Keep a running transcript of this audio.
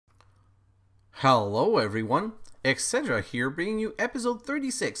Hello everyone, xHedra here bringing you episode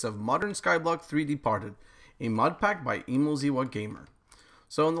 36 of Modern Skyblock 3 Departed, a mod pack by Immersive Gamer.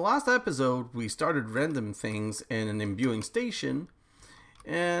 So in the last episode we started random things in an imbuing station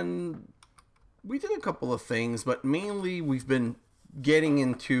and we did a couple of things, but mainly we've been getting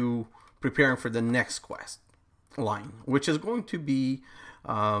into preparing for the next quest line, which is going to be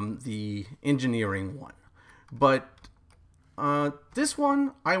the engineering one. But this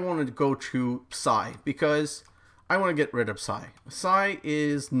one, I wanted to go to Psy because I want to get rid of Psy. Psy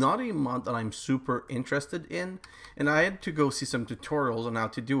is not a mod that I'm super interested in, and I had to go see some tutorials on how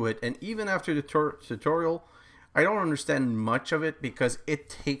to do it. And even after the tutorial, I don't understand much of it because it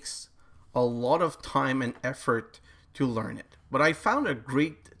takes a lot of time and effort to learn it. But I found a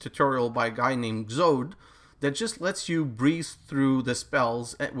great tutorial by a guy named Xogue that just lets you breeze through the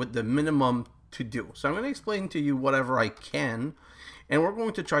spells with the minimum to do. So I'm going to explain to you whatever I can, and we're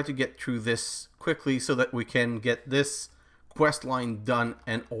going to try to get through this quickly so that we can get this quest line done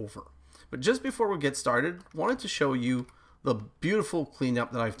and over. But just before we get started, I wanted to show you the beautiful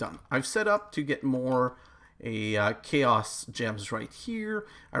cleanup that I've done. I've set up to get more chaos gems right here.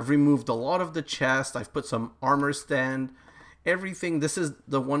 I've removed a lot of the chest. I've put some armor stand, everything. This is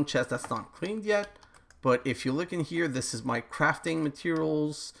the one chest that's not cleaned yet, but if you look in here, this is my crafting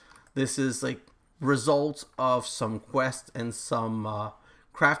materials. This is like results of some quest and some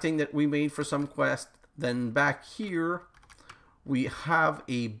crafting that we made for some quest. Then back here we have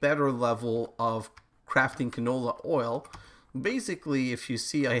a better level of crafting canola oil. Basically, if you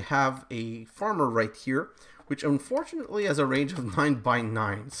see, I have a farmer right here, which unfortunately has a range of 9 by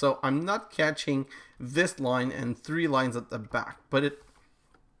 9. So I'm not catching this line and 3 lines at the back, but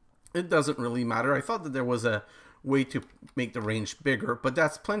it doesn't really matter. I thought that there was a way to make the range bigger, but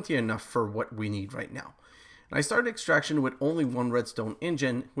that's plenty enough for what we need right now. And I started extraction with only 1 redstone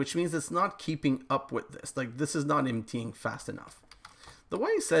engine, which means it's not keeping up with this. Like, this is not emptying fast enough. The way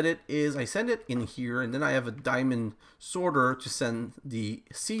I set it is I send it in here, and then I have a diamond sorter to send the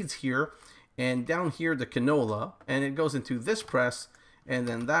seeds here, and down here the canola, and it goes into this press and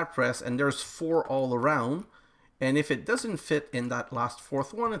then that press, and there's 4 all around. And if it doesn't fit in that last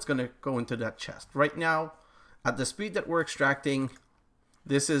 4th one, it's going to go into that chest. Right now, at the speed that we're extracting,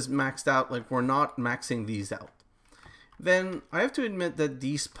 this is maxed out. Like, we're not maxing these out. Then I have to admit that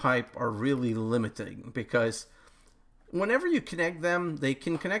these pipe are really limiting, because whenever you connect them, they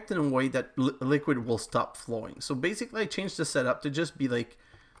can connect in a way that liquid will stop flowing. So basically I changed the setup to just be like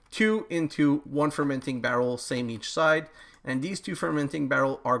 2 into 1 fermenting barrel, same each side, and these 2 fermenting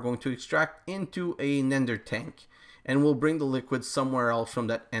barrel are going to extract into a ender tank, and we'll bring the liquid somewhere else from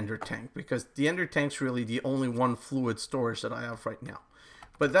that ender tank, because the ender tank's really the only one fluid storage that I have right now.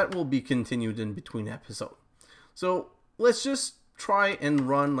 But that will be continued in between episodes. So let's just try and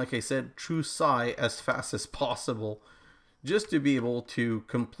run, like I said, True Psy as fast as possible, just to be able to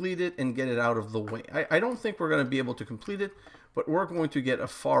complete it and get it out of the way. I don't think we're going to be able to complete it, but we're going to get a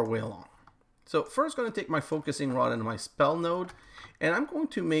far way along. So first, going to take my focusing rod and my spell node, and I'm going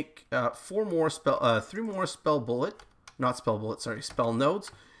to make 3 more spell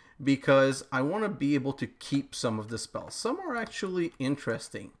nodes, because I want to be able to keep some of the spells. Some are actually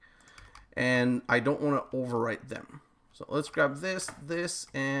interesting, and I don't want to overwrite them. So let's grab this,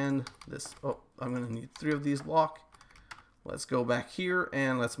 and this. Oh, I'm going to need 3 of these blocks. Let's go back here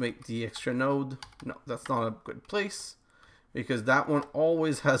and let's make the extra node. No, that's not a good place, because that one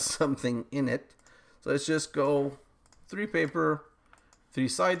always has something in it. So let's just go 3 paper, 3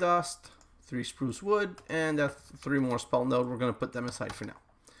 sawdust, 3 spruce wood, and that's 3 more spell node. We're going to put them aside for now.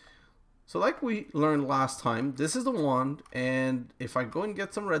 So like we learned last time, this is the wand, and if I go and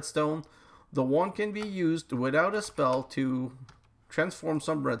get some redstone, the wand can be used without a spell to transform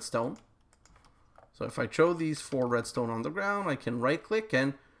some redstone. So if I throw these 4 redstone on the ground, I can right click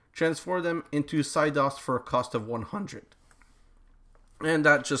and transform them into sawdust for a cost of 100. And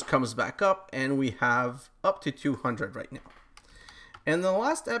that just comes back up, and we have up to 200 right now. And the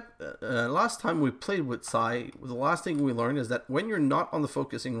last time we played with Psy, the last thing we learned is that when you're not on the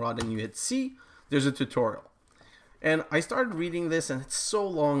focusing rod and you hit C, there's a tutorial. And I started reading this, and it's so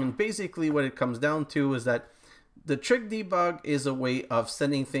long, and basically what it comes down to is that the trick debug is a way of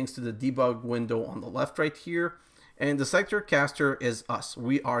sending things to the debug window on the left right here, and the sector caster is us.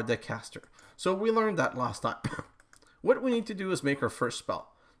 We are the caster. So we learned that last time. What we need to do is make our first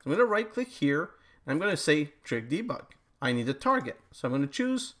spell. So I'm going to right click here, and I'm going to say trick debug. I need a target. So I'm going to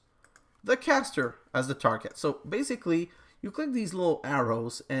choose the caster as the target. So basically you click these little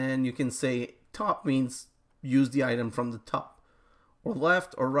arrows, and you can say top means use the item from the top, or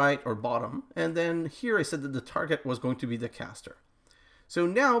left or right or bottom. And then here I said that the target was going to be the caster. So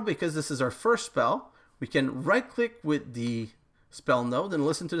now, because this is our first spell, we can right click with the spell node and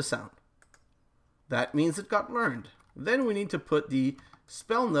listen to the sound. That means it got learned. Then we need to put the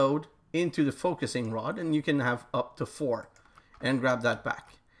spell node into the focusing rod, and you can have up to 4 and grab that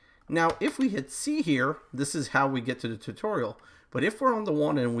back. Now, if we hit C here, this is how we get to the tutorial. But if we're on the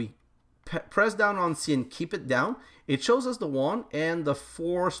wand and we press down on C and keep it down, it shows us the wand and the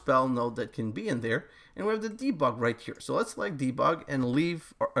 4 spell node that can be in there. And we have the debug right here. So let's select debug and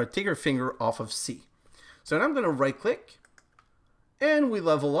leave or take our finger off of C. So now I'm going to right click and we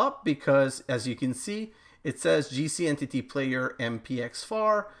level up because, as you can see, it says GC Entity Player MPX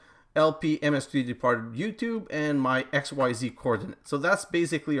far, LP MS3 departed YouTube, and my XYZ coordinate. So that's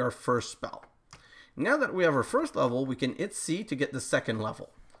basically our first spell. Now that we have our first level, we can hit C to get the second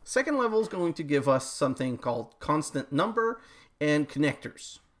level. Second level is going to give us something called constant number and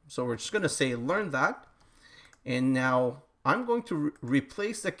connectors. So we're just going to say learn that. And now I'm going to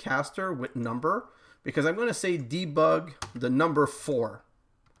replace the caster with number because I'm going to say debug the number 4.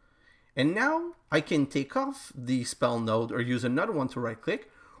 And now I can take off the spell node or use another one to right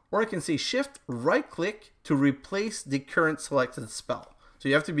click, or I can say shift right click to replace the current selected spell. So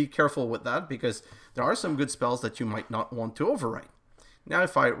you have to be careful with that because there are some good spells that you might not want to overwrite. Now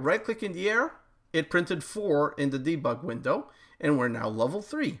if I right click in the air, it printed 4 in the debug window and we're now level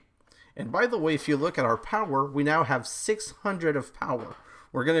 3. And by the way, if you look at our power, we now have 600 of power.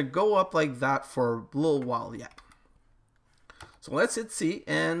 We're going to go up like that for a little while yet. So let's hit C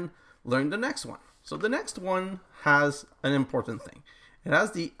and learn the next one. So the next one has an important thing. It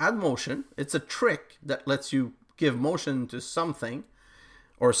has the add motion. It's a trick that lets you give motion to something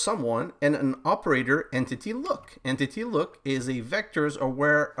or someone, and an operator entity look. Entity look is a vector's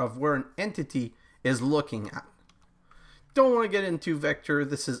aware of where an entity is looking at. Don't want to get into vector.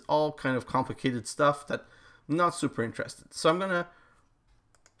 This is all kind of complicated stuff that I'm not super interested. So I'm going to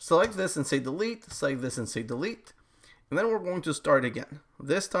select this and say delete, select this and say delete. And then we're going to start again.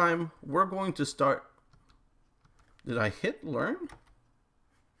 This time we're going to start. Did I hit learn?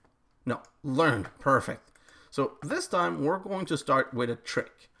 No, learn. Perfect. So this time we're going to start with a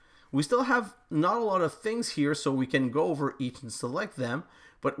trick. We still have not a lot of things here, so we can go over each and select them,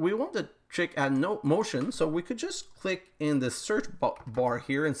 but we want the trick add no motion, so we could just click in the search bar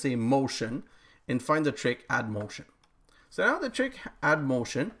here and say motion and find the trick add motion. So now the trick add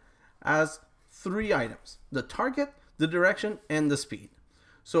motion has 3 items: the target, the direction, and the speed.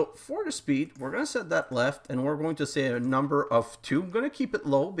 So for the speed, we're going to set that left and we're going to say a number of 2. I'm going to keep it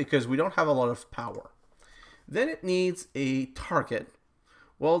low because we don't have a lot of power. Then it needs a target.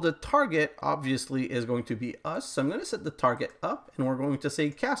 Well, the target obviously is going to be us. So I'm going to set the target up and we're going to say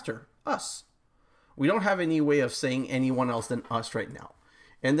caster, us. We don't have any way of saying anyone else than us right now.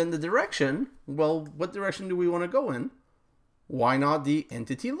 And then the direction, well, what direction do we want to go in? Why not the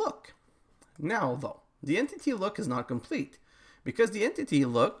entity look? Now though, the entity look is not complete. Because the entity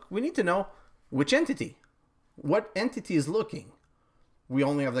look, we need to know which entity. What entity is looking? We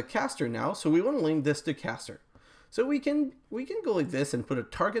only have the caster now, so we want to link this to caster. So we can go like this and put a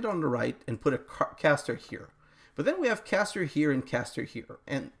target on the right and put a caster here. But then we have caster here and caster here.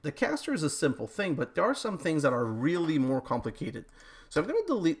 And the caster is a simple thing, but there are some things that are really more complicated. So I'm going to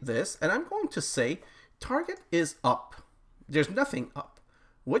delete this and I'm going to say target is up. There's nothing up.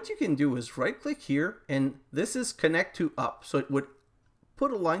 What you can do is right click here and this is connect to up. So it would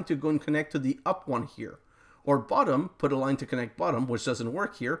put a line to go and connect to the up one here. Or bottom, put a line to connect bottom, which doesn't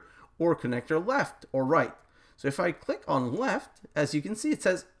work here, or connector left or right. So if I click on left, as you can see, it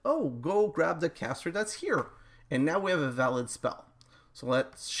says, oh, go grab the caster that's here. And now we have a valid spell. So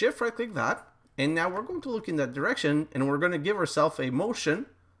let's shift right click that. And now we're going to look in that direction and we're going to give ourselves a motion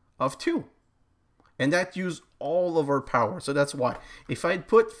of 2. And that used all of our power. So that's why. If I'd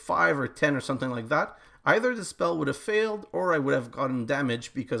put 5 or 10 or something like that, either the spell would have failed or I would have gotten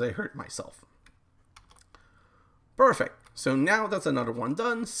damage because I hurt myself. Perfect. So now that's another one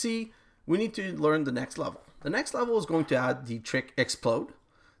done. See, we need to learn the next level. The next level is going to add the trick explode,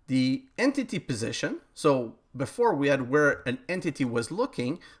 the entity position. So before we had where an entity was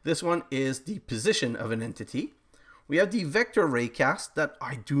looking, this one is the position of an entity. We have the vector raycast that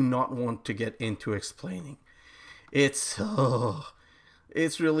I do not want to get into explaining. It's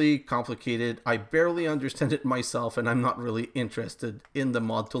really complicated. I barely understand it myself and I'm not really interested in the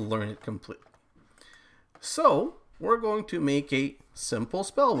mod to learn it completely. So we're going to make a simple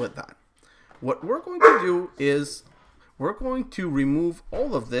spell with that. What we're going to do is we're going to remove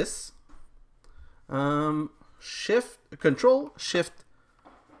all of this. Control Shift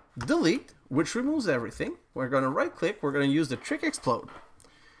Delete, which removes everything. We're going to right click. We're going to use the trick explode.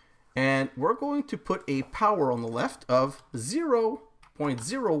 And we're going to put a power on the left of 0.5.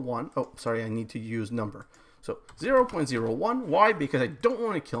 0.01. Oh, sorry, I need to use number. So 0.01. Why? Because I don't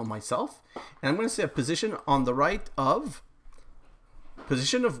want to kill myself. And I'm going to say a position on the right of,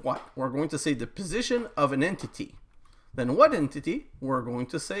 position of what? We're going to say the position of an entity. Then what entity? We're going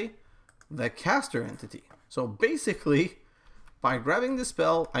to say the caster entity. So basically, by grabbing the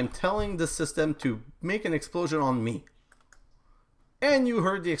spell, I'm telling the system to make an explosion on me. And you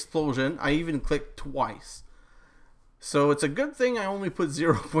heard the explosion. I even clicked twice. So it's a good thing I only put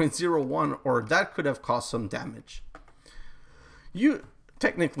 0.01, or that could have caused some damage.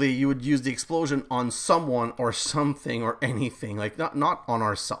 Technically, you would use the explosion on someone or something or anything, like not on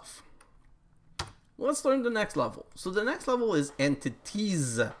ourselves. Let's learn the next level. So the next level is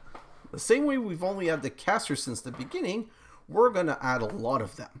entities. The same way we've only had the caster since the beginning, we're going to add a lot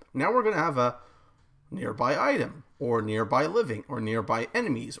of them. Now we're going to have a nearby item, or nearby living, or nearby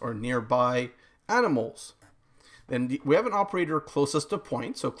enemies, or nearby animals. Then we have an operator closest to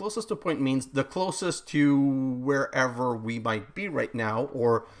point. So closest to point means the closest to wherever we might be right now,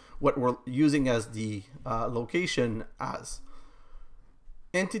 or what we're using as the location as.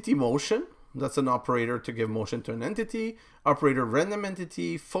 Entity motion, that's an operator to give motion to an entity. Operator random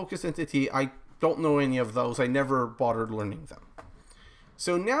entity, focus entity, I don't know any of those. I never bothered learning them.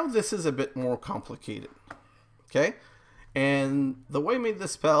 So now this is a bit more complicated. Okay? And the way I made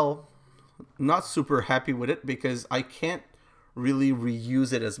this spell, not super happy with it because I can't really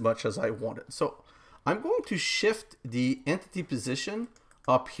reuse it as much as I wanted. So I'm going to shift the entity position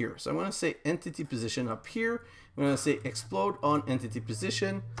up here. So I'm going to say entity position up here. I'm going to say explode on entity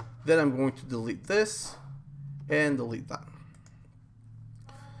position. Then I'm going to delete this and delete that.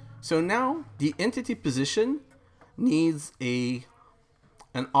 So now the entity position needs an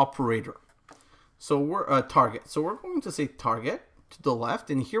operator. So we're a target. So we're going to say target to the left,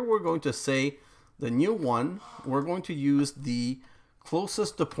 and here we're going to say the new one, we're going to use the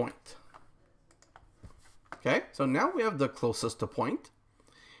closest to point. Okay, so now we have the closest to point,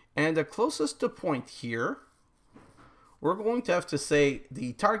 and the closest to point here, we're going to have to say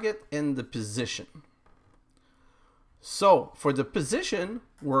the target and the position. So for the position,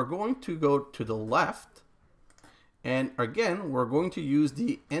 we're going to go to the left, and again, we're going to use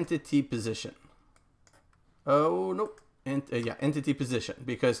the entity position. Oh, nope. Entity position,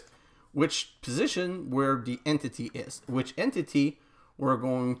 because which position where the entity is, which entity we're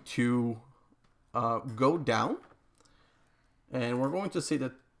going to go down, and we're going to say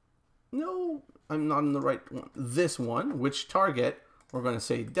that, no, I'm not in the right one, this one, which target we're going to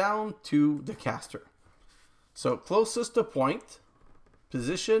say down to the caster. So closest to point,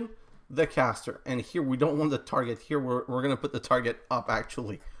 position, the caster, and here we don't want the target here, we're going to put the target up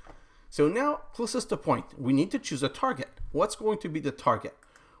actually. So now, closest to point, we need to choose a target. What's going to be the target?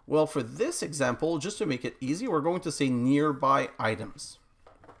 Well, for this example, just to make it easy, we're going to say nearby items.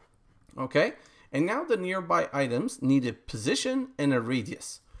 Okay? And now the nearby items need a position and a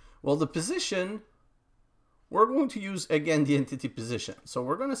radius. Well, the position, we're going to use, again, the entity position. So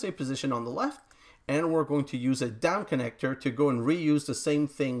we're going to say position on the left, and we're going to use a down connector to go and reuse the same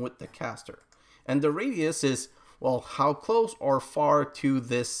thing with the caster. And the radius is, well, how close or far to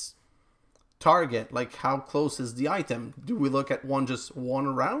this target, like how close is the item? Do we look at just one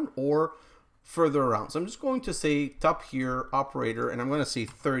around or further around? So I'm just going to say top here, operator, and I'm going to say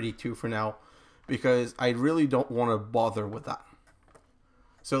 32 for now because I really don't want to bother with that.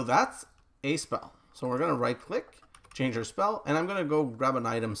 So that's a spell. So we're going to right click, change our spell, and I'm going to go grab an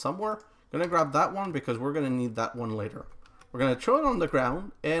item somewhere. I'm going to grab that one because we're going to need that one later. We're going to throw it on the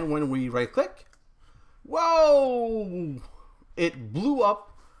ground, and when we right click, whoa, it blew up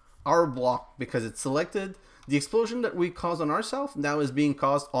our block because it selected the explosion that we caused on ourselves now is being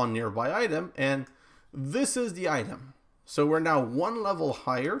caused on nearby item, and this is the item. So we're now one level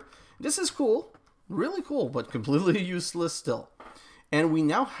higher. This is cool, really cool, but completely useless still. And we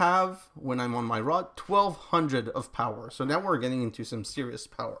now have, when I'm on my rod, 1200 of power. So now we're getting into some serious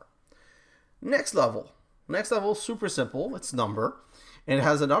power. Next level, super simple. It's number, and it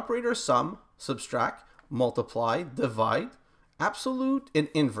has an operator sum, subtract, multiply, divide, absolute, and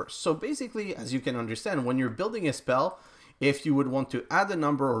inverse. So basically, as you can understand, when you're building a spell, if you would want to add a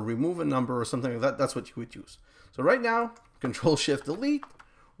number or remove a number or something like that, that's what you would use. So right now, Control Shift Delete,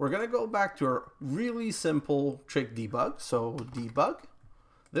 we're going to go back to our really simple trick debug. So debug,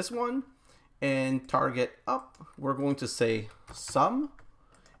 this one, and target up, we're going to say sum,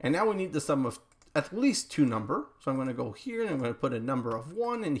 and now we need the sum of at least two number. So I'm going to go here, and I'm going to put a number of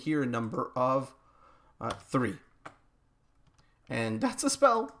 1, and here a number of 3. And that's a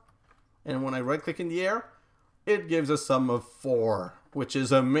spell. And when I right click in the air, it gives a sum of 4, which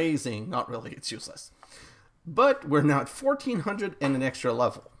is amazing. Not really, it's useless. But we're now at 1400 and an extra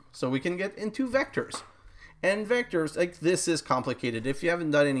level. So we can get into vectors. And vectors, like, this is complicated. If you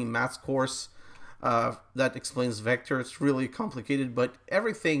haven't done any maths course that explains vectors, it's really complicated. But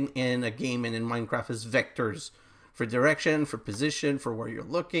everything in a game and in Minecraft is vectors. For direction, for position, for where you're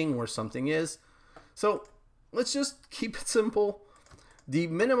looking, where something is. So let's just keep it simple. The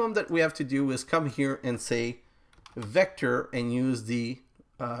minimum that we have to do is come here and say vector and use the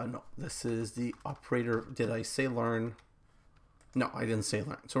no, this is the operator. Did I say learn? No, I didn't say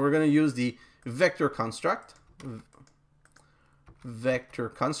learn. So we're going to use the vector construct. Vector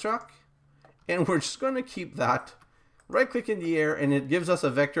construct. And we're just going to keep that. Right click in the air and it gives us a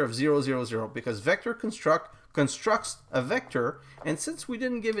vector of 0, 0, 0. Because vector constructs a vector. And since we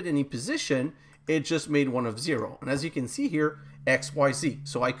didn't give it any position, it just made one of 0. And as you can see here, X, Y, Z.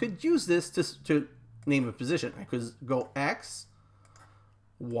 So I could use this to name a position. I could go X,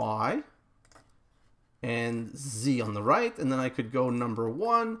 Y, and Z on the right, and then I could go number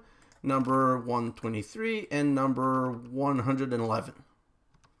 1, number 123, and number 111.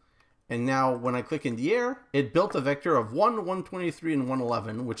 And now when I click in the air, it built a vector of 1, 123, and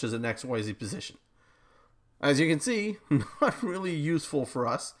 111, which is an XYZ position. As you can see, not really useful for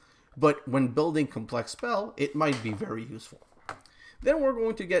us, but when building complex spell, it might be very useful. Then we're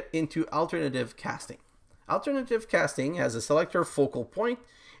going to get into alternative casting. Alternative casting has a selector focal point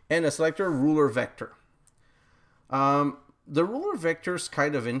and a selector ruler vector. The ruler vector is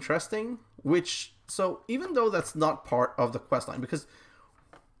kind of interesting, so even though that's not part of the quest line, because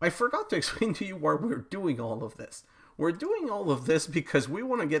I forgot to explain to you why we're doing all of this. We're doing all of this because we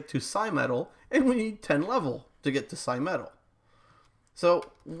want to get to Psi Metal, and we need 10 level to get to Psi Metal. So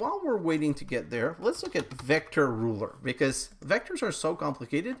while we're waiting to get there, let's look at vector ruler, because vectors are so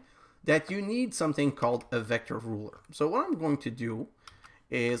complicated that you need something called a vector ruler. So what I'm going to do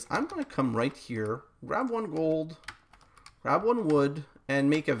is I'm going to come right here, grab one gold, grab one wood, and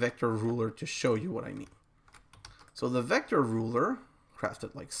make a vector ruler to show you what I mean. So the vector ruler, craft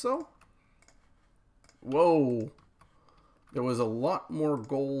it like so. Whoa, there was a lot more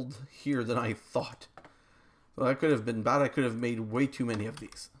gold here than I thought. So that could have been bad. I could have made way too many of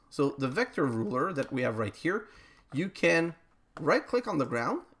these. So the vector ruler that we have right here, you can right click on the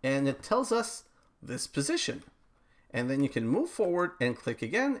ground and it tells us this position. And then you can move forward and click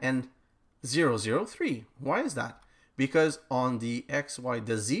again and 0, 0, 3. Why is that? Because on the X, Y,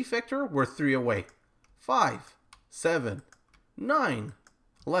 the Z vector, we're 3 away. 5, 7, 9,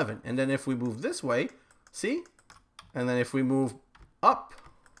 11. And then if we move this way, see? And then if we move up,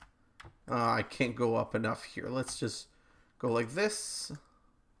 I can't go up enough here. Let's just go like this.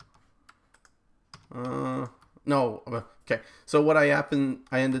 No, okay. So what I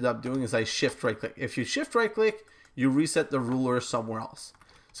ended up doing is I shift right click. If you shift right click, you reset the ruler somewhere else.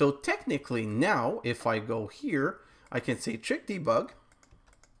 So technically now, if I go here, I can say trick debug.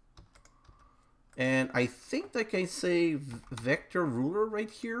 And I think I can say vector ruler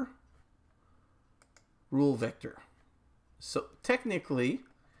right here. Rule vector. So technically,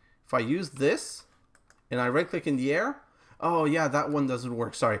 if I use this and I right click in the air, oh yeah, that one doesn't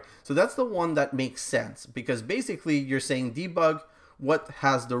work, sorry. So that's the one that makes sense because basically you're saying debug what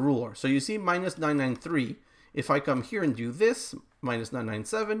has the ruler. So you see -993, if I come here and do this,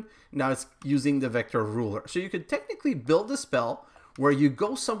 -997, now it's using the vector ruler. So you could technically build a spell where you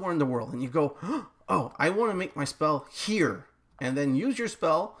go somewhere in the world and you go, oh, I want to make my spell here, and then use your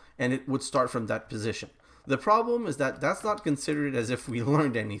spell and it would start from that position. The problem is that that's not considered as if we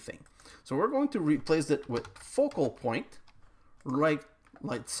learned anything. So we're going to replace it with focal point, like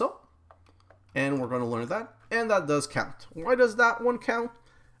so. And we're going to learn that. And that does count. Why does that one count?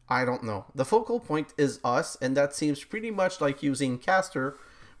 I don't know. The focal point is us, and that seems pretty much like using caster,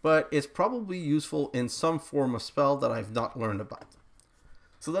 but it's probably useful in some form of spell that I've not learned about.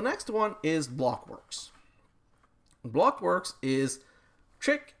 So the next one is Blockworks. Blockworks is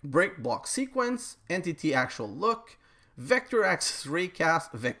trick, break, block sequence, entity actual look, vector access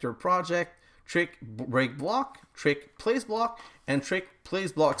raycast, vector project, trick, break block, trick, place block, and trick,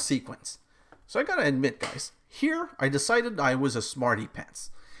 place block sequence. So I gotta admit, guys, here I decided I was a smarty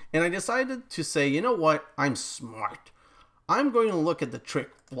pants. And I decided to say, you know what, I'm smart. I'm going to look at the trick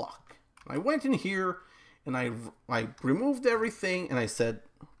block. I went in here and I removed everything and I said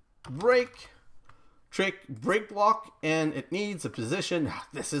break, trick, break block, and it needs a position.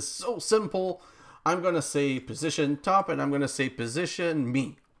 This is so simple. I'm going to say position top and I'm going to say position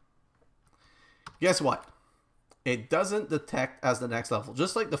me. Guess what? It doesn't detect as the next level,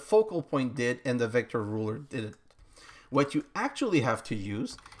 just like the focal point did and the vector ruler didn't. What you actually have to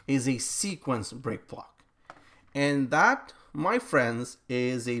use is a sequence break block. And that, my friends,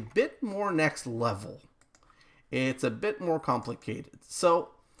 is a bit more next level. it's a bit more complicated. So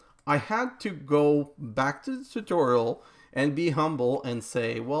I had to go back to the tutorial and be humble and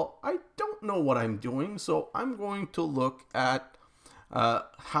say, well, I don't know what I'm doing, so I'm going to look at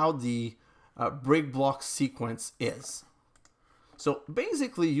how the break block sequence is. So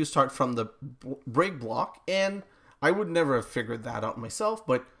basically you start from the break block, and I would never have figured that out myself,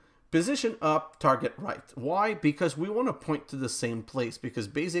 but position up, target right. Why? Because we want to point to the same place, because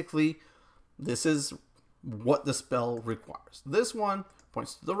basically this is what the spell requires. This one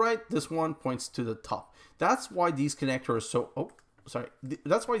points to the right, this one points to the top. That's why these connectors are so,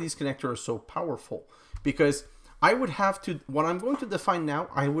 that's why these connectors are so powerful, because I would have to, what I'm going to define now,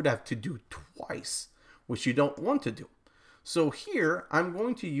 I would have to do twice, which you don't want to do. So here, I'm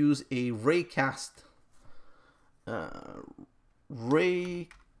going to use a raycast,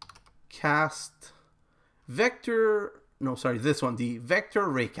 vector, no, sorry, this one, the vector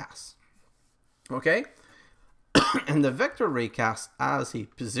raycast. Okay? And the vector raycast has a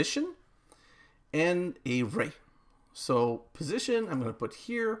position and a ray. So position, I'm going to put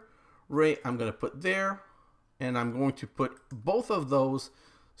here, ray, I'm going to put there, and I'm going to put both of those.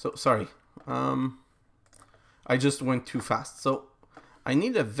 So, sorry, I just went too fast. So I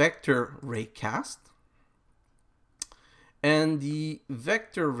need a vector raycast, and the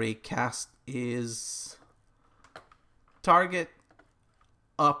vector raycast is target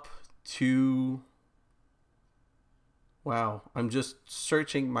up to, wow, I'm just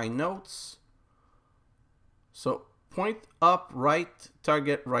searching my notes. So point up, right,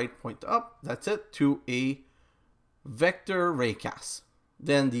 target right, point up, that's it, to a vector raycast.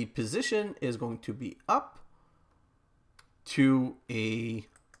 Then the position is going to be up to a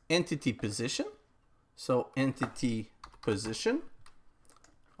entity position. So entity position,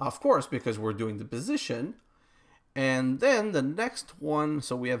 of course, because we're doing the position. And then the next one,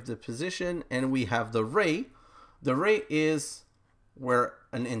 so we have the position and we have the ray. The ray is where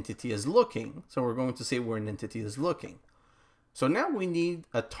an entity is looking. So we're going to say where an entity is looking. So now we need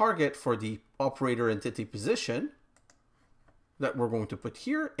a target for the operator entity position that we're going to put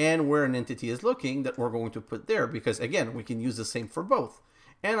here, and where an entity is looking that we're going to put there, because again, we can use the same for both.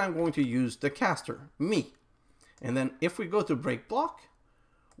 And I'm going to use the caster, me. And then if we go to break block,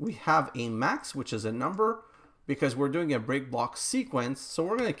 we have a max, which is a number, because we're doing a break block sequence. So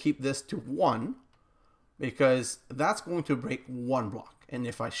we're going to keep this to 1, because that's going to break 1 block. And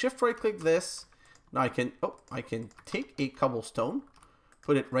if I shift right click this, now I can take a cobblestone,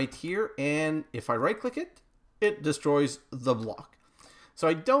 put it right here, and if I right click it, it destroys the block. So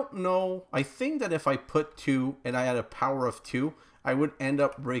I don't know, I think that if I put 2 and I had a power of 2, I would end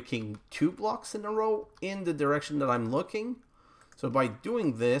up breaking 2 blocks in a row in the direction that I'm looking. So by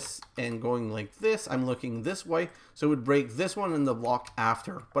doing this and going like this, I'm looking this way, so it would break this one and the block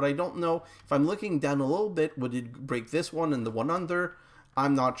after. But I don't know, if I'm looking down a little bit, would it break this one and the one under?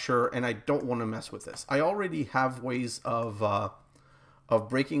 I'm not sure, and I don't want to mess with this. I already have ways of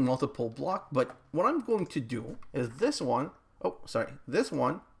breaking multiple block, but what I'm going to do is this one, this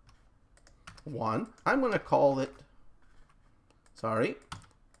one, I'm going to call it, sorry,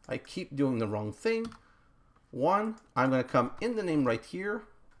 I keep doing the wrong thing. 1, I'm going to come in the name right here.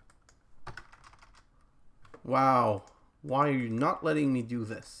 Wow, why are you not letting me do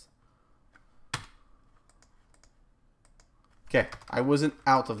this? Okay, I wasn't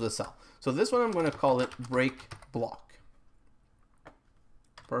out of the cell. So this one I'm going to call it break block.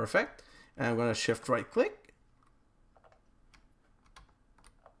 Perfect. And I'm going to shift right click.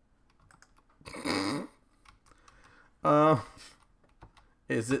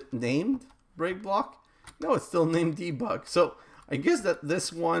 Is it named break block? No, it's still named debug. So I guess that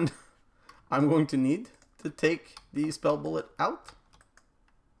this one I'm going to need to take the spell bullet out.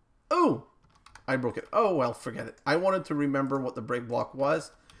 Oh, I broke it. Oh, well, forget it. I wanted to remember what the break block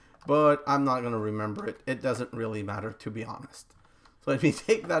was, but I'm not going to remember it. It doesn't really matter, to be honest. So let me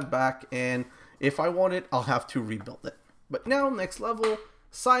take that back, and if I want it, I'll have to rebuild it. But now, next level,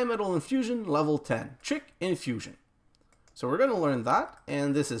 Metal Infusion, level 10, Trick Infusion. So we're going to learn that,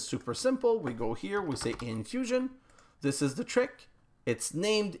 and this is super simple. We go here, we say Infusion. This is the trick. It's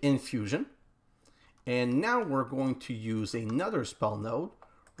named Infusion. And now we're going to use another spell node.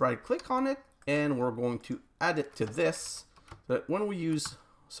 Right click on it, and we're going to add it to this. So that when we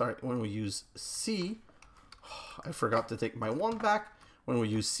use C, I forgot to take my 1 back. When we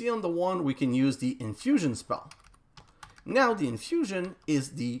use C on the 1, we can use the infusion spell. Now the infusion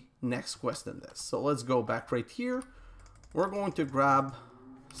is the next quest in this. So let's go back right here. We're going to grab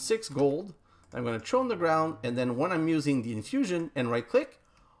 6 gold. I'm going to throw on the ground, and then when I'm using the infusion and right click,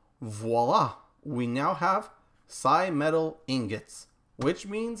 voila, we now have metal ingots, which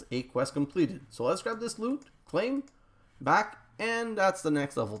means a quest completed. So let's grab this loot, claim, back, and that's the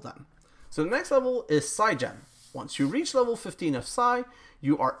next level done. So the next level is Sci Gem. Once you reach level 15 of Sci,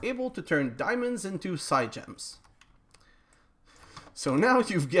 you are able to turn diamonds into Sci Gems. So now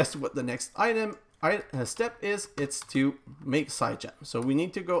you've guessed what the next step is. It's to make Sci Gem. So we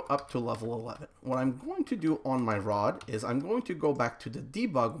need to go up to level 11. What I'm going to do on my rod is I'm going to go back to the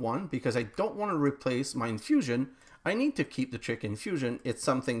debug one because I don't want to replace my infusion. I need to keep the trick infusion. It's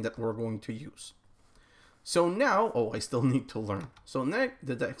something that we're going to use. So now, oh, I still need to learn. So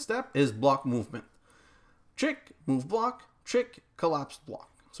the next step is block movement. Trick, move block, trick, collapse block.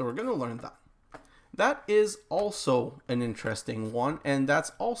 So we're going to learn that. That is also an interesting one, and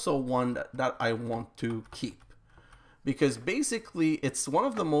that's also one that I want to keep. Because basically, it's one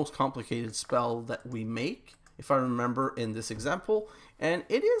of the most complicated spells that we make, if I remember in this example, and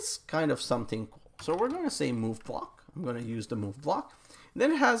it is kind of something cool. So we're going to say move block. I'm going to use the move block.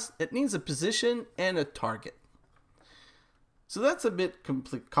 Then it needs a position and a target. So that's a bit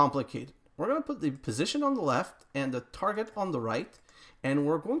complicated. We're going to put the position on the left and the target on the right. And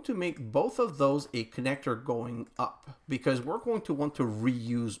we're going to make both of those a connector going up because we're going to want to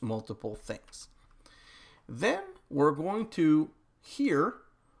reuse multiple things. Then we're going to, here,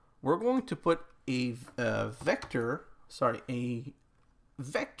 we're going to put a vector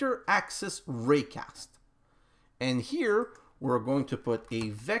axis raycast. And here we're going to put a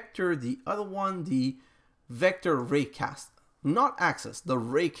vector, the other one, the vector raycast, not axis, the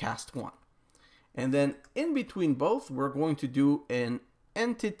raycast one. And then in between both, we're going to do an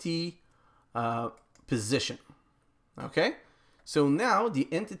entity position. Okay, so now the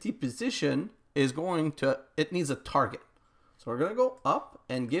entity position is going to, it needs a target. So we're going to go up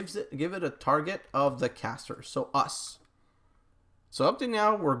and give it a target of the caster, so us. So up to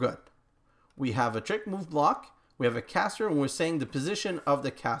now, we're good. We have a trick move block, we have a caster, and we're saying the position of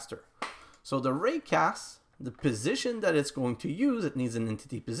the caster. So the raycast, the position that it's going to use, it needs an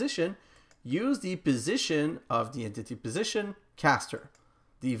entity position. Use the position of the entity position caster.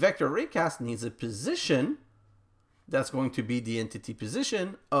 The vector raycast needs a position that's going to be the entity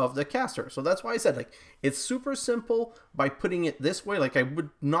position of the caster. So that's why I said, like, it's super simple by putting it this way. Like, I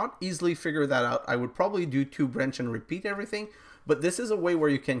would not easily figure that out. I would probably do 2 branch and repeat everything, but this is a way where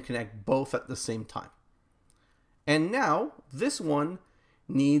you can connect both at the same time. And now this one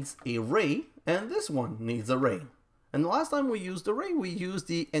needs a ray and this one needs a ray. And the last time we used the ray, we used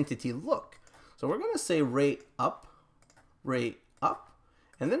the entity look. So we're going to say ray up,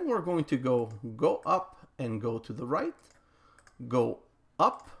 and then we're going to go up and go to the right, go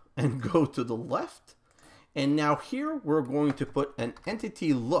up and go to the left. And now here we're going to put an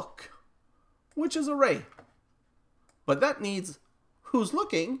entity look, which is a ray. But that needs who's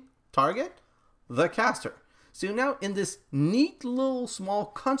looking, target, the caster. So now in this neat little small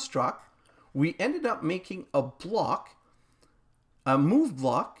construct, we ended up making a block, a move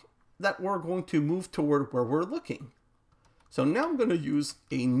block that we're going to move toward where we're looking. So now I'm going to use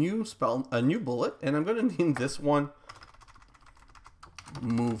a new bullet, and I'm going to name this one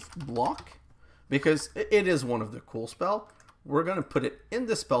move block because it is one of the cool spell. We're going to put it in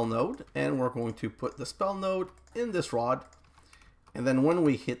the spell node, and we're going to put the spell node in this rod. And then when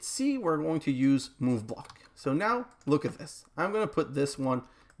we hit C, we're going to use move block. So now look at this. I'm going to put this one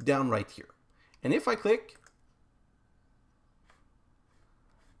down right here. And if I click,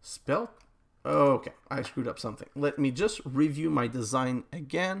 spell, okay, I screwed up something. Let me just review my design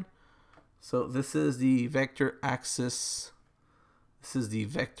again. So this is the vector axis. This is the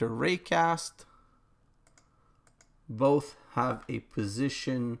vector raycast. Both have a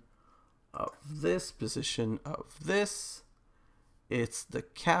position of this, position of this. It's the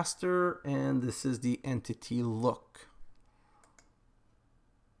caster, and this is the entity look.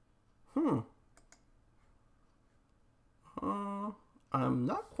 I'm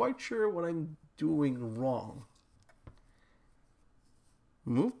not quite sure what I'm doing wrong.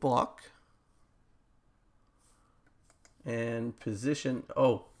 Move block and position.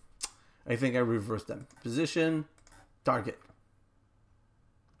 Oh, I think I reversed them. Position, target.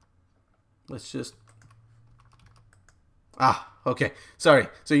 Let's just. Okay. Sorry.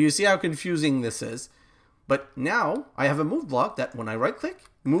 So you see how confusing this is. But now I have a move block that when I right click,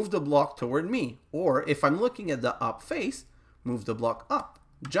 move the block toward me. Or if I'm looking at the up face, move the block up.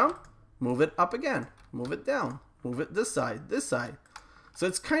 Jump, move it up again. Move it down. Move it this side, this side. So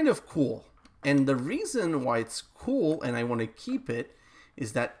it's kind of cool. And the reason why it's cool and I want to keep it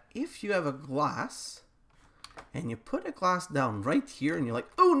is that if you have a glass and you put a glass down right here and you're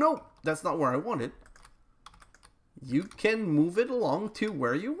like, oh no, that's not where I want it. You can move it along to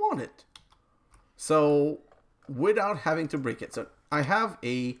where you want it. So without having to break it. So I have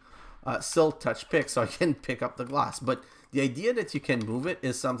a silk touch pick, so I can pick up the glass. But the idea that you can move it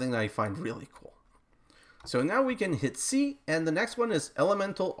is something that I find really cool. So now we can hit C, and the next one is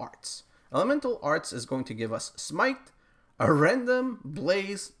Elemental Arts. Elemental Arts is going to give us Smite, a Random,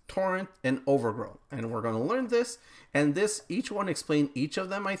 Blaze, Torrent, and Overgrown. And we're going to learn this, and this, each one explain each of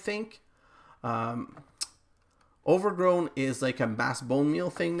them, I think. Overgrown is like a mass bone meal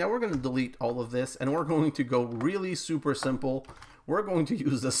thing. Now we're going to delete all of this, and we're going to go really super simple. We're going to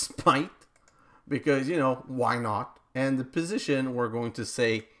use the Smite, because, you know, why not? And the position, we're going to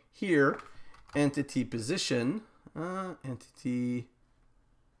say here, entity position, entity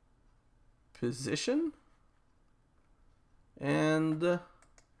position, and the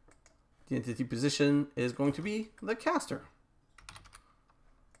entity position is going to be the caster.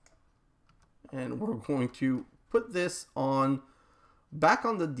 And we're going to put this on back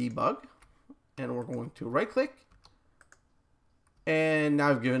on the debug, and we're going to right click, and now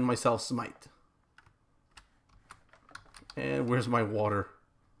I've given myself Smite. And where's my water?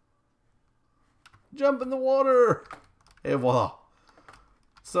 Jump in the water! Et voila.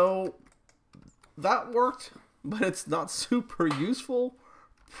 So that worked, but it's not super useful.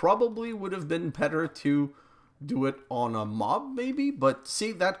 Probably would have been better to do it on a mob maybe, but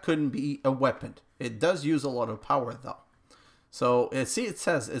see, that couldn't be a weapon. It does use a lot of power though. So see, it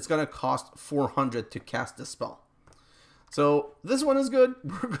says it's gonna cost 400 to cast the spell. So this one is good.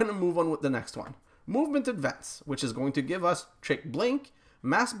 We're gonna move on with the next one. Movement Advance, which is going to give us Trick Blink,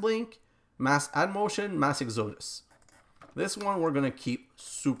 Mass Add Motion, Mass Exodus. This one we're gonna keep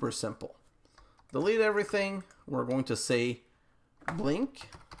super simple. Delete everything. We're going to say Blink,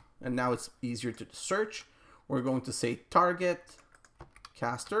 and now it's easier to search. We're going to say Target,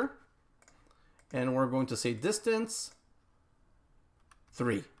 Caster, and we're going to say Distance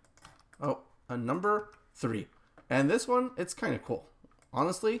 3. Oh, a number 3. And this one, it's kind of cool.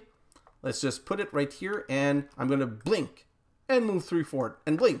 Honestly, let's just put it right here, and I'm going to blink and move 3 forward,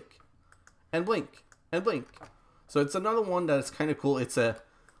 and blink, and blink, and blink. So it's another one that is kind of cool. It's a,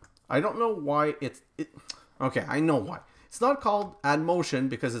 I don't know why okay, I know why. It's not called Add Motion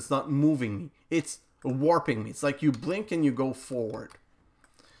because it's not moving me. It's warping me. It's like you blink and you go forward.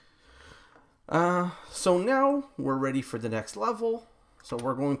 So now we're ready for the next level. So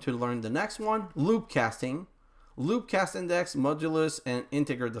we're going to learn the next one, Loop Casting. Loop Cast Index, Modulus, and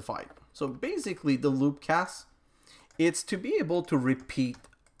Integer Divide. So basically the loop cast, it's to be able to repeat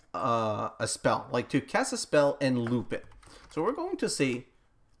a spell, like to cast a spell and loop it. So we're going to say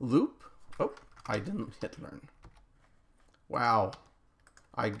loop. Oh, I didn't hit learn. Wow,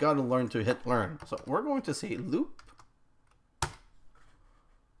 I gotta learn to hit learn. So we're going to say loop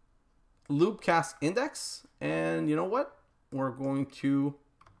cast index, and you know what? We're going to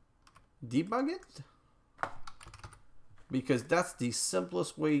debug it, because that's the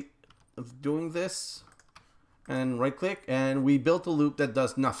simplest way of doing this. And right click, and we built a loop that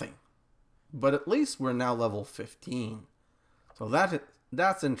does nothing. But at least we're now level 15. So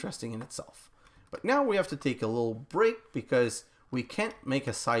that's interesting in itself. But now we have to take a little break because we can't make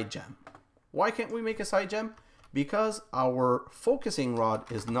a side gem. Why can't we make a side gem? Because our focusing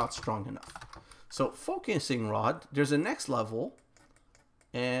rod is not strong enough. So focusing rod, there's a next level,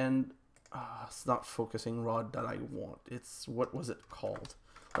 and it's not focusing rod that I want. It's, what was it called?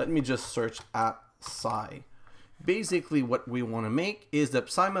 Let me just search at Psi. Basically what we want to make is the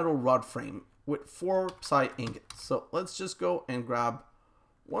Psi metal rod frame with 4 Psi ingots. So let's just go and grab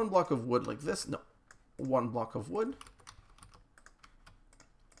 1 block of wood like this. No, 1 block of wood.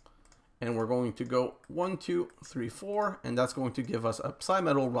 And we're going to go 1, 2, 3, 4, and that's going to give us a Psi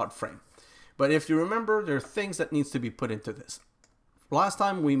metal rod frame. But if you remember, there are things that needs to be put into this. Last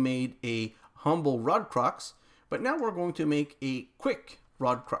time we made a humble rod crux, but now we're going to make a quick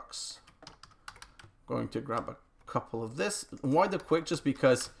rod crux. Going to grab a couple of this. Why the quick? Just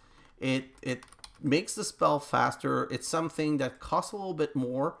because it makes the spell faster. It's something that costs a little bit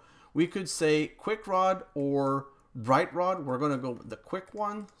more. We could say quick rod or bright rod. We're going to go with the quick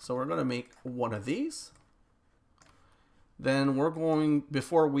one. So we're going to make one of these. Then we're going,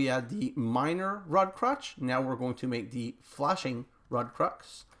 before we add the minor rod crutch, now we're going to make the flashing rod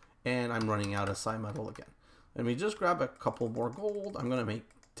crux. And I'm running out of Psi metal again. Let me just grab a couple more gold. I'm going to make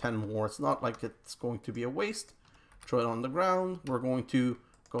 10 more. It's not like it's going to be a waste. Throw it on the ground. We're going to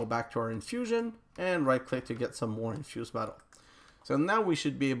go back to our infusion and right click to get some more infused metal. So now we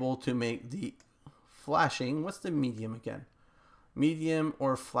should be able to make the flashing. What's the medium again? Medium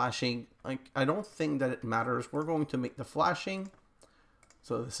or flashing. Like, I don't think that it matters. We're going to make the flashing.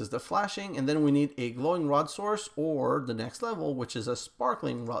 So this is the flashing, and then we need a glowing rod source, or the next level, which is a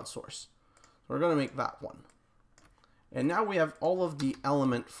sparkling rod source. So we're going to make that one. And now we have all of the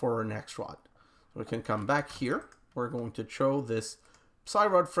element for our next rod. So we can come back here. We're going to throw this psi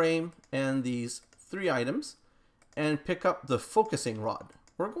rod frame and these 3 items and pick up the focusing rod.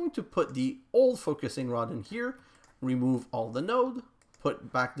 We're going to put the old focusing rod in here, remove all the node,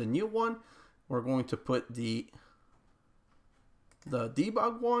 put back the new one. We're going to put the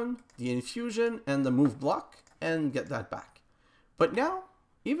debug one, the infusion, and the move block and get that back. But now,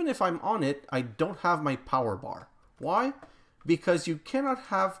 even if I'm on it, I don't have my power bar. Why? Because you cannot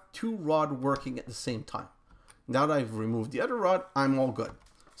have 2 rods working at the same time. Now that I've removed the other rod, I'm all good.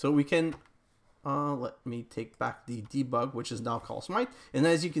 So we can, let me take back the debug, which is now called smite. And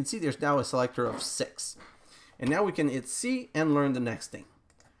as you can see, there's now a selector of 6. And now we can hit C and learn the next thing.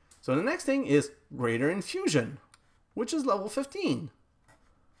 So the next thing is greater infusion, which is level 15.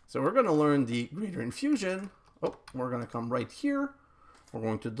 So we're going to learn the greater infusion. Oh, we're going to come right here. We're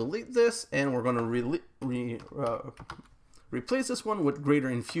going to delete this, and we're going to replace this one with greater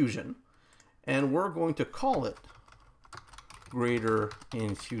infusion. And we're going to call it greater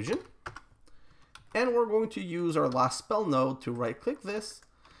infusion. And we're going to use our last spell node to right click this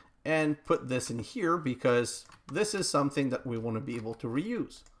and put this in here because this is something that we want to be able to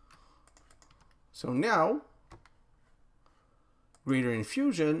reuse. So now, greater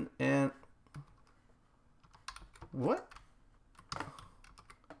infusion, and what?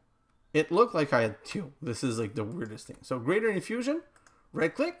 It looked like I had 2. This is like the weirdest thing. So greater infusion,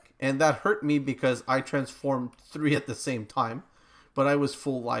 right click, and that hurt me because I transformed 3 at the same time, but I was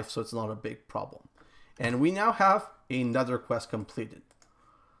full life, so it's not a big problem. And we now have another quest completed.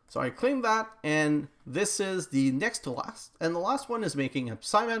 So I claim that, and this is the next to last. And the last one is making a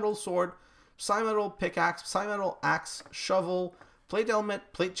Psymetal sword, Psymetal pickaxe, Psymetal axe, shovel, plate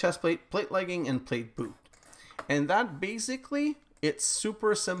helmet, plate chestplate, plate legging, and plate boot. And that basically, it's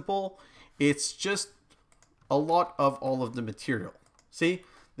super simple. It's just a lot of all of the material. See,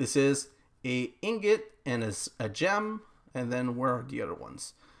 this is a ingot and a gem. And then where are the other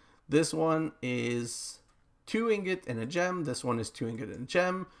ones? This one is 2 ingot and a gem. This one is 2 ingot and a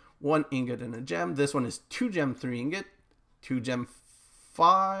gem. 1 ingot and a gem. This one is 2 gem, 3 ingot. 2 gem,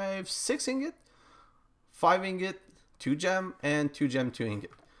 5, 6 ingot. 5 ingot, 2 gem, and 2 gem, 2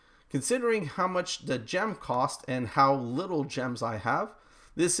 ingot. Considering how much the gem cost and how little gems I have,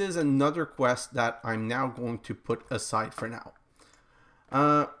 this is another quest that I'm now going to put aside for now.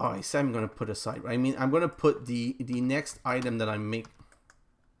 I said I'm going to put aside. I mean, I'm going to put the next item that I make.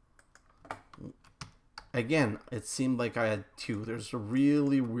 Again, it seemed like I had 2. There's a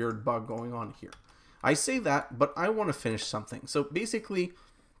really weird bug going on here. I say that, but I want to finish something. So basically,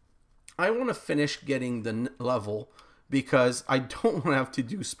 I want to finish getting the level because I don't want to have to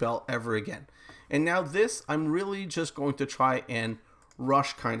do spell ever again. And now this, I'm really just going to try and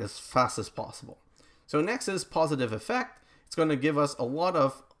rush kind of as fast as possible. So next is positive effect. It's going to give us a lot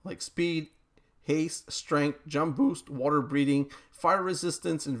of like speed, haste, strength, jump boost, water breathing, fire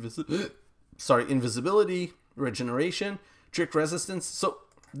resistance, invisibility, regeneration, trick resistance. So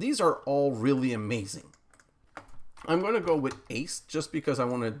these are all really amazing. I'm going to go with ace just because I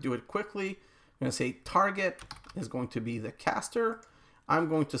want to do it quickly. I'm going to say target is going to be the caster. I'm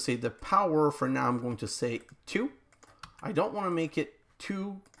going to say the power for now. I'm going to say 2. I don't want to make it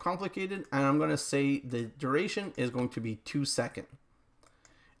too complicated, and I'm going to say the duration is going to be 2 seconds.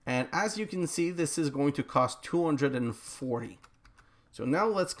 And as you can see, this is going to cost 240. So now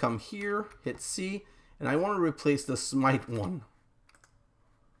let's come here, hit C, and I want to replace the smite one.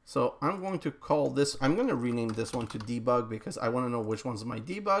 So I'm going to call this, I'm going to rename this one to debug because I want to know which one's my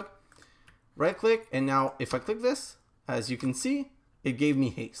debug. Right click, and now if I click this, as you can see, it gave me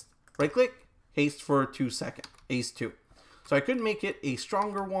haste. Right click, haste for 2 seconds, haste 2. So I could make it a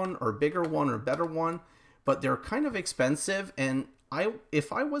stronger one or bigger one or better one, but they're kind of expensive, and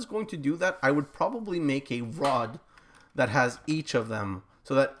if I was going to do that, I would probably make a rod that has each of them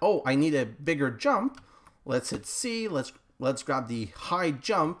so that, oh, I need a bigger jump. Let's hit C, let's grab the high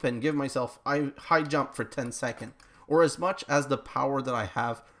jump and give myself high jump for 10 seconds, or as much as the power that I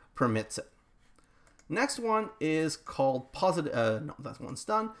have permits it. Next one is called positive, no, that one's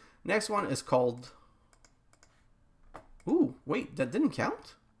done. Next one is called, ooh, wait, that didn't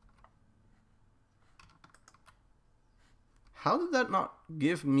count? How did that not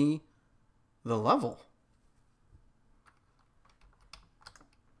give me the level?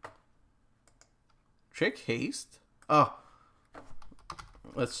 Trick haste. Oh,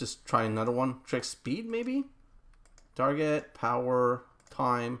 let's just try another one. Trick speed, maybe? Target, power,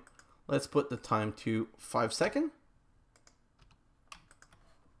 time. Let's put the time to 5 seconds.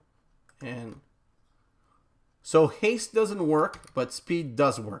 And so haste doesn't work, but speed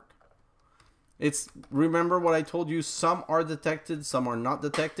does work. It's, remember what I told you, some are detected, some are not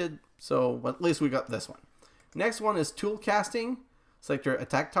detected. So at least we got this one. Next one is tool casting. Select your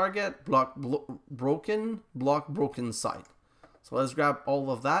attack target, block broken side. So let's grab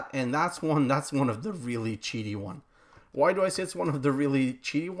all of that, and that's one of the really cheaty one. Why do I say it's one of the really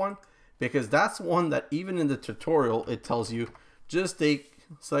cheaty one? Because that's one that even in the tutorial it tells you just take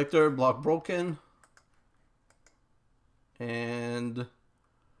selector, block broken, and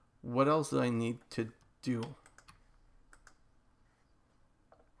what else do I need to do?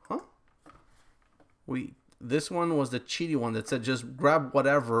 Huh? Wait, this one was the cheaty one that said just grab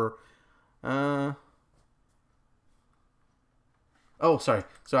whatever. Oh, sorry.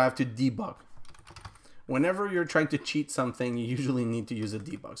 So I have to debug. Whenever you're trying to cheat something, you usually need to use a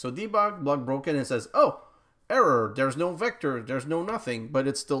debug. So debug, block broken, it says, oh, error, there's no vector, there's no nothing, but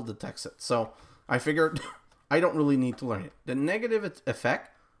it still detects it. So I figured I don't really need to learn it. The negative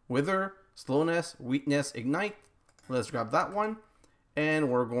effect, wither, slowness, weakness, ignite. Let's grab that one. And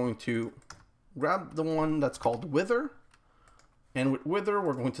we're going to grab the one that's called wither. And with wither,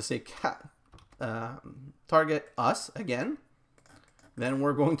 we're going to say target us again. Then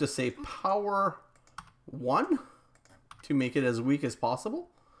we're going to say power 1 to make it as weak as possible.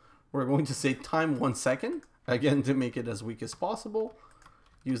 We're going to say time 1 second again to make it as weak as possible.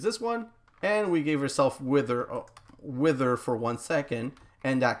 Use this one, and we gave ourselves wither for 1 second,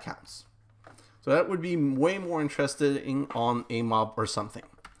 and that counts. So that would be way more interesting on a mob or something.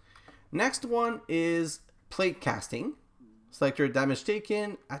 Next one is plate casting. Select your damage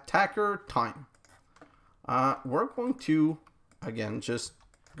taken, attacker, time. We're going to again just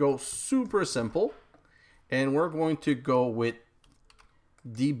go super simple. And we're going to go with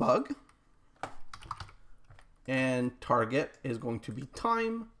debug. And target is going to be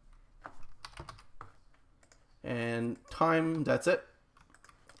time. And time, that's it.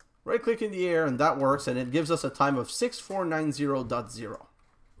 Right click in the air and that works. And it gives us a time of 6490.0.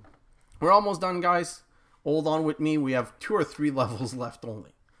 We're almost done, guys. Hold on with me. We have 2 or 3 levels left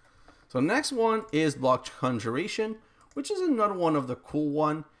only. So next one is block conjuration, which is another one of the cool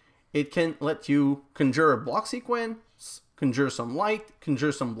one. It can let you conjure a block sequence, conjure some light,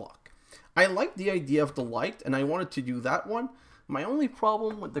 conjure some block. I like the idea of the light, and I wanted to do that one. My only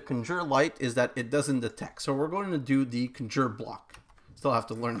problem with the conjure light is that it doesn't detect. So we're going to do the conjure block. Still have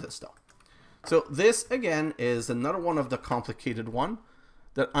to learn this though. So this, again, is another one of the complicated one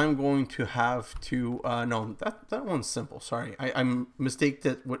that I'm going to have to... no, that one's simple. Sorry, I'm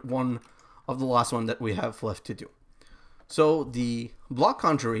mistaken with one of the last one that we have left to do. So the block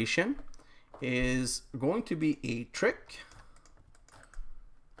conjuration is going to be a trick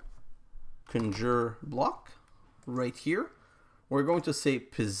conjure block right here. We're going to say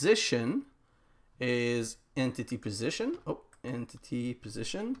position is entity position. Oh, entity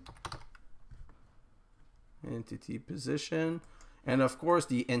position. Entity position. And of course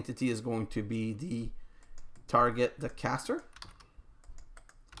the entity is going to be the target, the caster.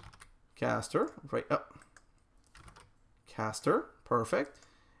 Caster, right up. Caster, perfect.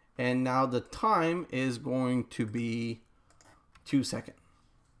 And now the time is going to be 2 seconds.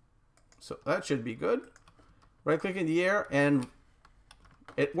 So that should be good. Right click in the air and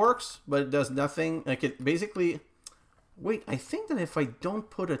it works, but it does nothing. Like it basically, wait, I think that if I don't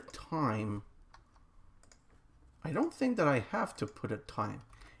put a time, I don't think that I have to put a time.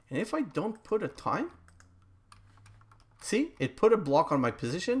 And if I don't put a time, see, it put a block on my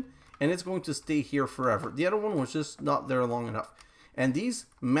position and it's going to stay here forever. The other one was just not there long enough. And these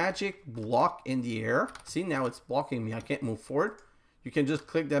magic block in the air, see, now it's blocking me. I can't move forward. You can just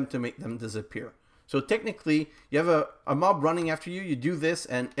click them to make them disappear. So technically, you have a mob running after you, you do this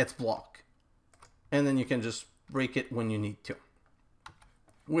and it's blocked. And then you can just break it when you need to.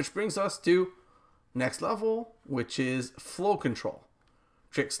 Which brings us to next level, which is flow control.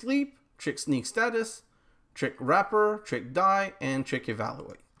 Trick sleep, trick sneak status, trick wrapper, trick die, and trick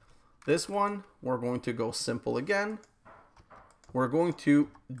evaluate. This one, we're going to go simple again. We're going to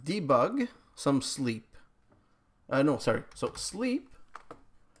debug some sleep. So sleep,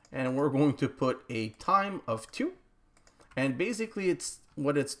 and we're going to put a time of 2. And basically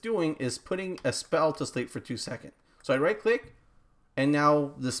what it's doing is putting a spell to sleep for 2 seconds. So I right click, and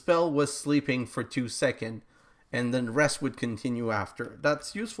now the spell was sleeping for 2 seconds, and then rest would continue after.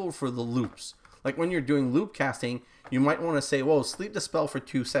 That's useful for the loops. Like when you're doing loop casting, you might want to say, whoa, sleep the spell for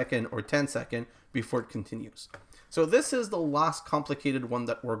 2 seconds or 10 seconds before it continues. So this is the last complicated one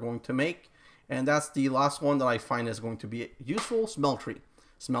that we're going to make. And that's the last one that I find is going to be useful. Smeltery.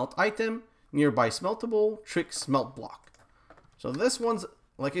 Smelt item, nearby smeltable, trick smelt block. So this one's,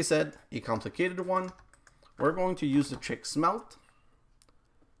 like I said, a complicated one. We're going to use the trick smelt.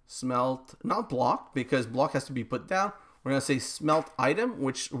 smelt, not block, because block has to be put down. We're going to say smelt item,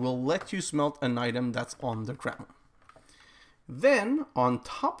 which will let you smelt an item that's on the ground. Then on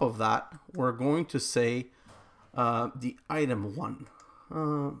top of that, we're going to say the item one.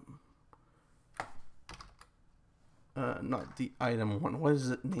 Not the item one. What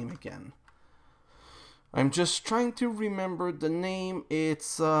is it name again? I'm just trying to remember the name.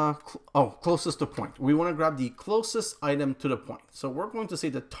 It's closest to point. We want to grab the closest item to the point. So we're going to say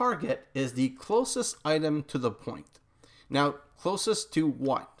the target is the closest item to the point. Now, closest to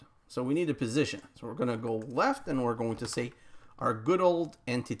what? So we need a position. So we're going to go left and we're going to say our good old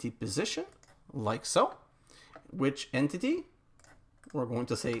entity position, like so. Which entity? We're going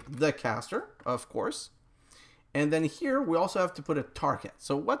to say the caster, of course. And then here we also have to put a target.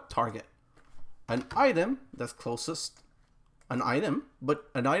 So what target? An item that's closest, an item, but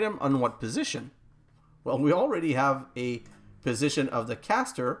an item on what position? Well, we already have a position of the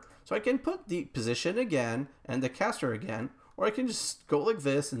caster, so I can put the position again and the caster again, or I can just go like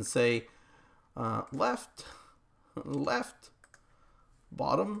this and say left, left,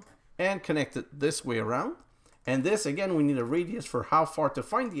 bottom, and connect it this way around. And this, again, we need a radius for how far to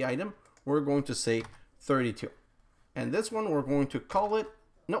find the item. We're going to say 32. And this one, we're going to call it,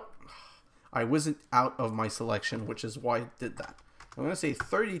 no, I wasn't out of my selection, which is why I did that. I'm going to say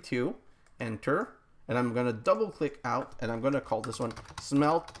 32, enter, and I'm going to double click out, and I'm going to call this one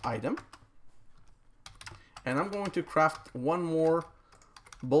smelt item. And I'm going to craft one more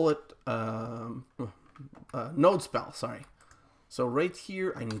bullet, node spell, sorry. So right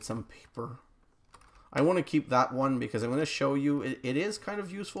here, I need some paper. I want to keep that one because I'm going to show you, it is kind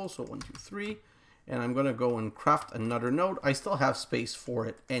of useful. So 1, 2, 3. And I'm going to go and craft another node. I still have space for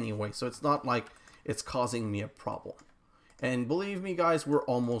it anyway, so it's not like it's causing me a problem. And believe me, guys, we're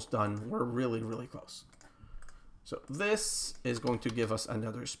almost done. We're really, really close. So this is going to give us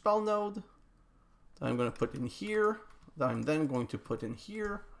another spell node that I'm going to put in here, that I'm then going to put in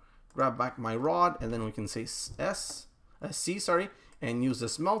here, grab back my rod, and then we can say C, sorry, and use the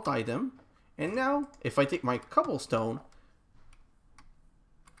smelt item. And now, if I take my cobblestone,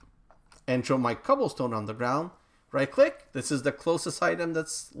 and throw my cobblestone on the ground, right click, this is the closest item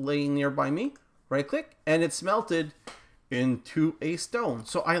that's laying nearby me, right click, and it's smelted into a stone.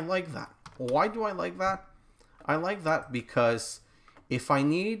 So I like that. Why do I like that? I like that because if I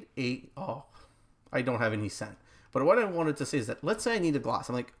need I don't have any sand. But what I wanted to say is that, let's say I need a glass.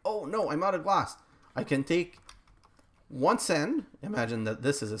 I'm like, oh no, I'm out of glass. I can take one sand, imagine that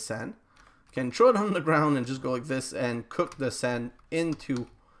this is a sand, can throw it on the ground and just go like this and cook the sand into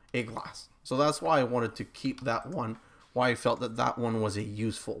a glass. So that's why I wanted to keep that one, why I felt that that one was a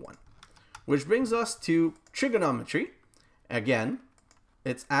useful one. Which brings us to trigonometry. Again,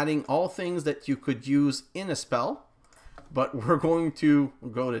 it's adding all things that you could use in a spell, but we're going to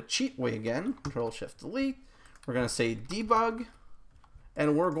go to cheat way again, Control Shift Delete. We're going to say debug,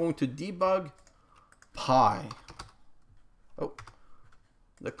 and we're going to debug pi. Oh,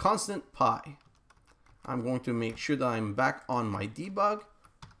 the constant pi. I'm going to make sure that I'm back on my debug.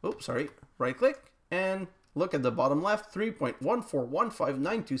 Oops, sorry, right click and look at the bottom left,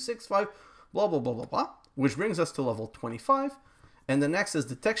 3.1415926.5, blah, blah, blah, blah, blah, which brings us to level 25. And the next is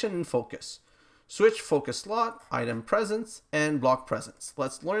detection and focus. Switch focus slot, item presence, and block presence.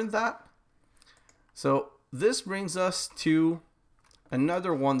 Let's learn that. So this brings us to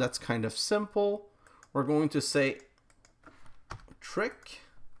another one that's kind of simple. We're going to say trick,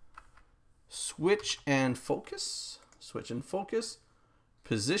 switch and focus,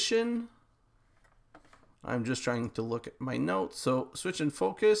 position. I'm just trying to look at my notes. So switch and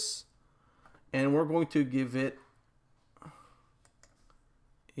focus, and we're going to give it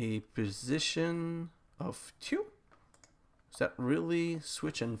a position of 2. Is that really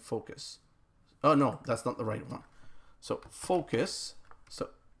switch and focus? Oh no, that's not the right one. So focus, so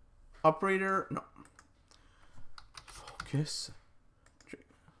operator, no. Focus.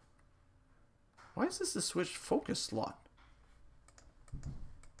 Why is this the switch focus slot?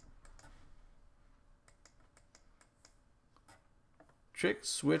 Trick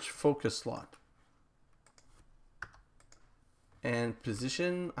switch focus slot. And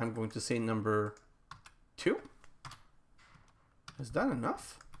position, I'm going to say number 2. Is that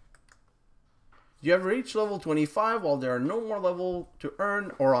enough? You have reached level 25 while there are no more level to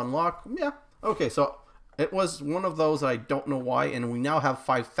earn or unlock. Yeah, okay, so it was one of those I don't know why, and we now have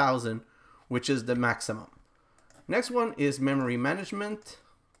 5,000, which is the maximum. Next one is memory management.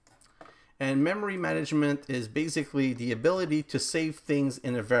 And memory management is basically the ability to save things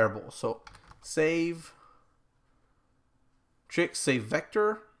in a variable. So save, trick save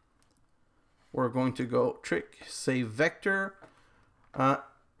vector. We're going to go trick save vector.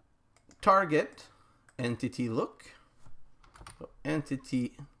 target entity look. So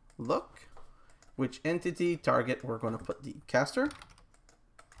entity look, which entity target we're going to put the caster.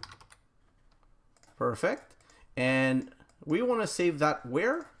 Perfect. And we want to save that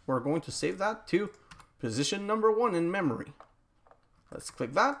where? We're going to save that to position number 1 in memory. Let's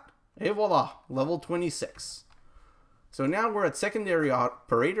click that. Et voila, level 26. So now we're at secondary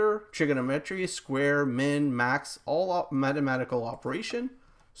operator, trigonometry, square, min, max, all mathematical operation.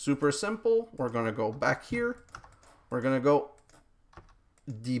 Super simple. We're going to go back here. We're going to go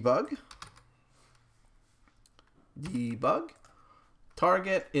debug. Debug.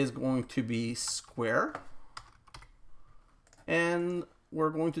 Target is going to be square. And we're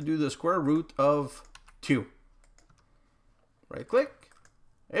going to do the square root of 2. Right click.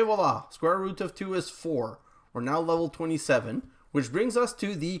 Et voila, square root of 2 is 4. We're now level 27, which brings us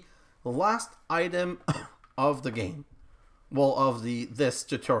to the last item of the game. Well, of this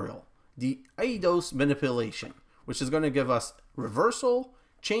tutorial. The ADOS manipulation, which is going to give us reversal,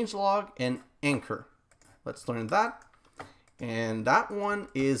 changelog, and anchor. Let's learn that. And that one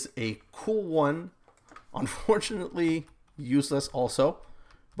is a cool one. Unfortunately, useless also,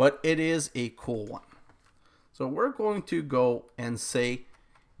 but it is a cool one. So we're going to go and say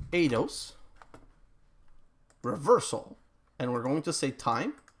ADOS reversal, and we're going to say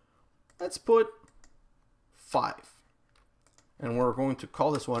time. Let's put 5, and we're going to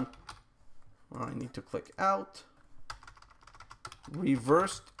call this one, I need to click out,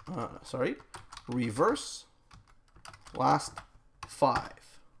 reverse last 5.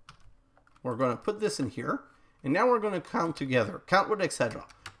 We're going to put this in here, and now we're going to count together. Count with xHedra.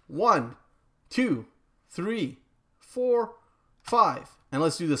 1, 2, 3, 4, 5. And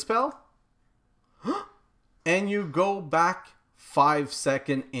let's do the spell. And you go back 5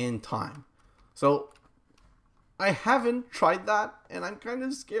 seconds in time. So I haven't tried that, and I'm kind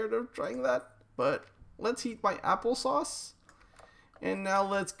of scared of trying that. But let's heat my applesauce. And now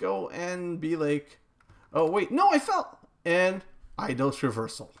let's go and be like, oh wait, no, I fell. And IDOS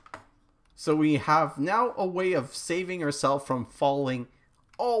reversal. So we have now a way of saving ourselves from falling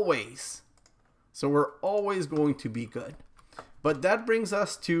always. So we're always going to be good. But that brings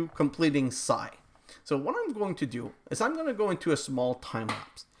us to completing Psi. So what I'm going to do is I'm going to go into a small time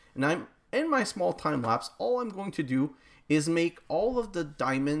lapse. And I'm in my small time lapse, all I'm going to do is make all of the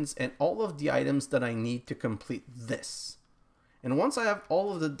diamonds and all of the items that I need to complete this. And once I have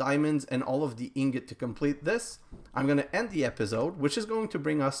all of the diamonds and all of the ingot to complete this, I'm going to end the episode, which is going to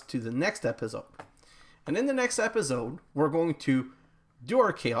bring us to the next episode. And in the next episode, we're going to do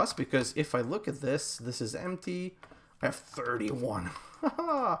our chaos, because if I look at this, this is empty. I have 31.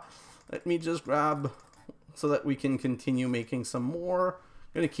 Let me just grab so that we can continue making some more.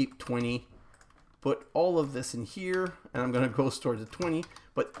 I'm going to keep 20. Put all of this in here, and I'm going to go store the 20.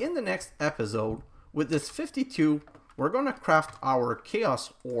 But in the next episode, with this 52, we're going to craft our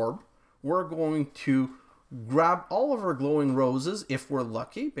chaos orb. We're going to grab all of our glowing roses if we're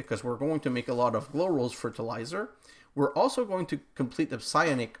lucky, because we're going to make a lot of glow rose fertilizer. We're also going to complete the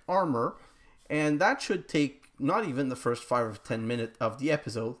psionic armor, and that should take not even the first 5 or 10 minutes of the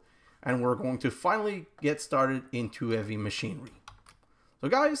episode, and we're going to finally get started into heavy machinery. So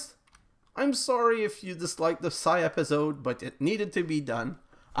guys, I'm sorry if you disliked the Psi episode, but it needed to be done.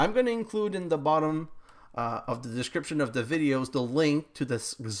 I'm going to include in the bottom of the description of the videos the link to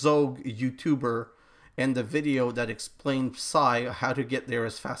this Xogue YouTuber and the video that explained Psi, how to get there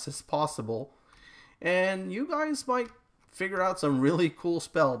as fast as possible. And you guys might figure out some really cool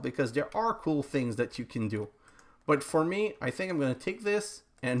spell, because there are cool things that you can do. But for me, I think I'm going to take this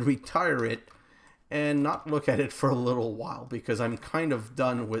and retire it and not look at it for a little while, because I'm kind of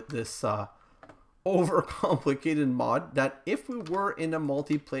done with this overcomplicated mod that, if we were in a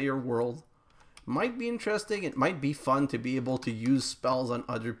multiplayer world, might be interesting. It might be fun to be able to use spells on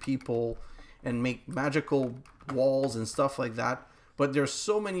other people and make magical walls and stuff like that. But there's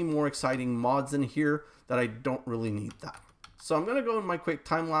so many more exciting mods in here that I don't really need that. So I'm going to go in my quick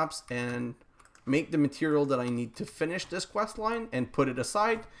time lapse and make the material that I need to finish this quest line and put it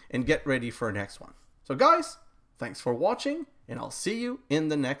aside and get ready for the next one. So guys, thanks for watching, and I'll see you in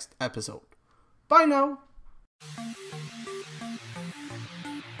the next episode. Bye now!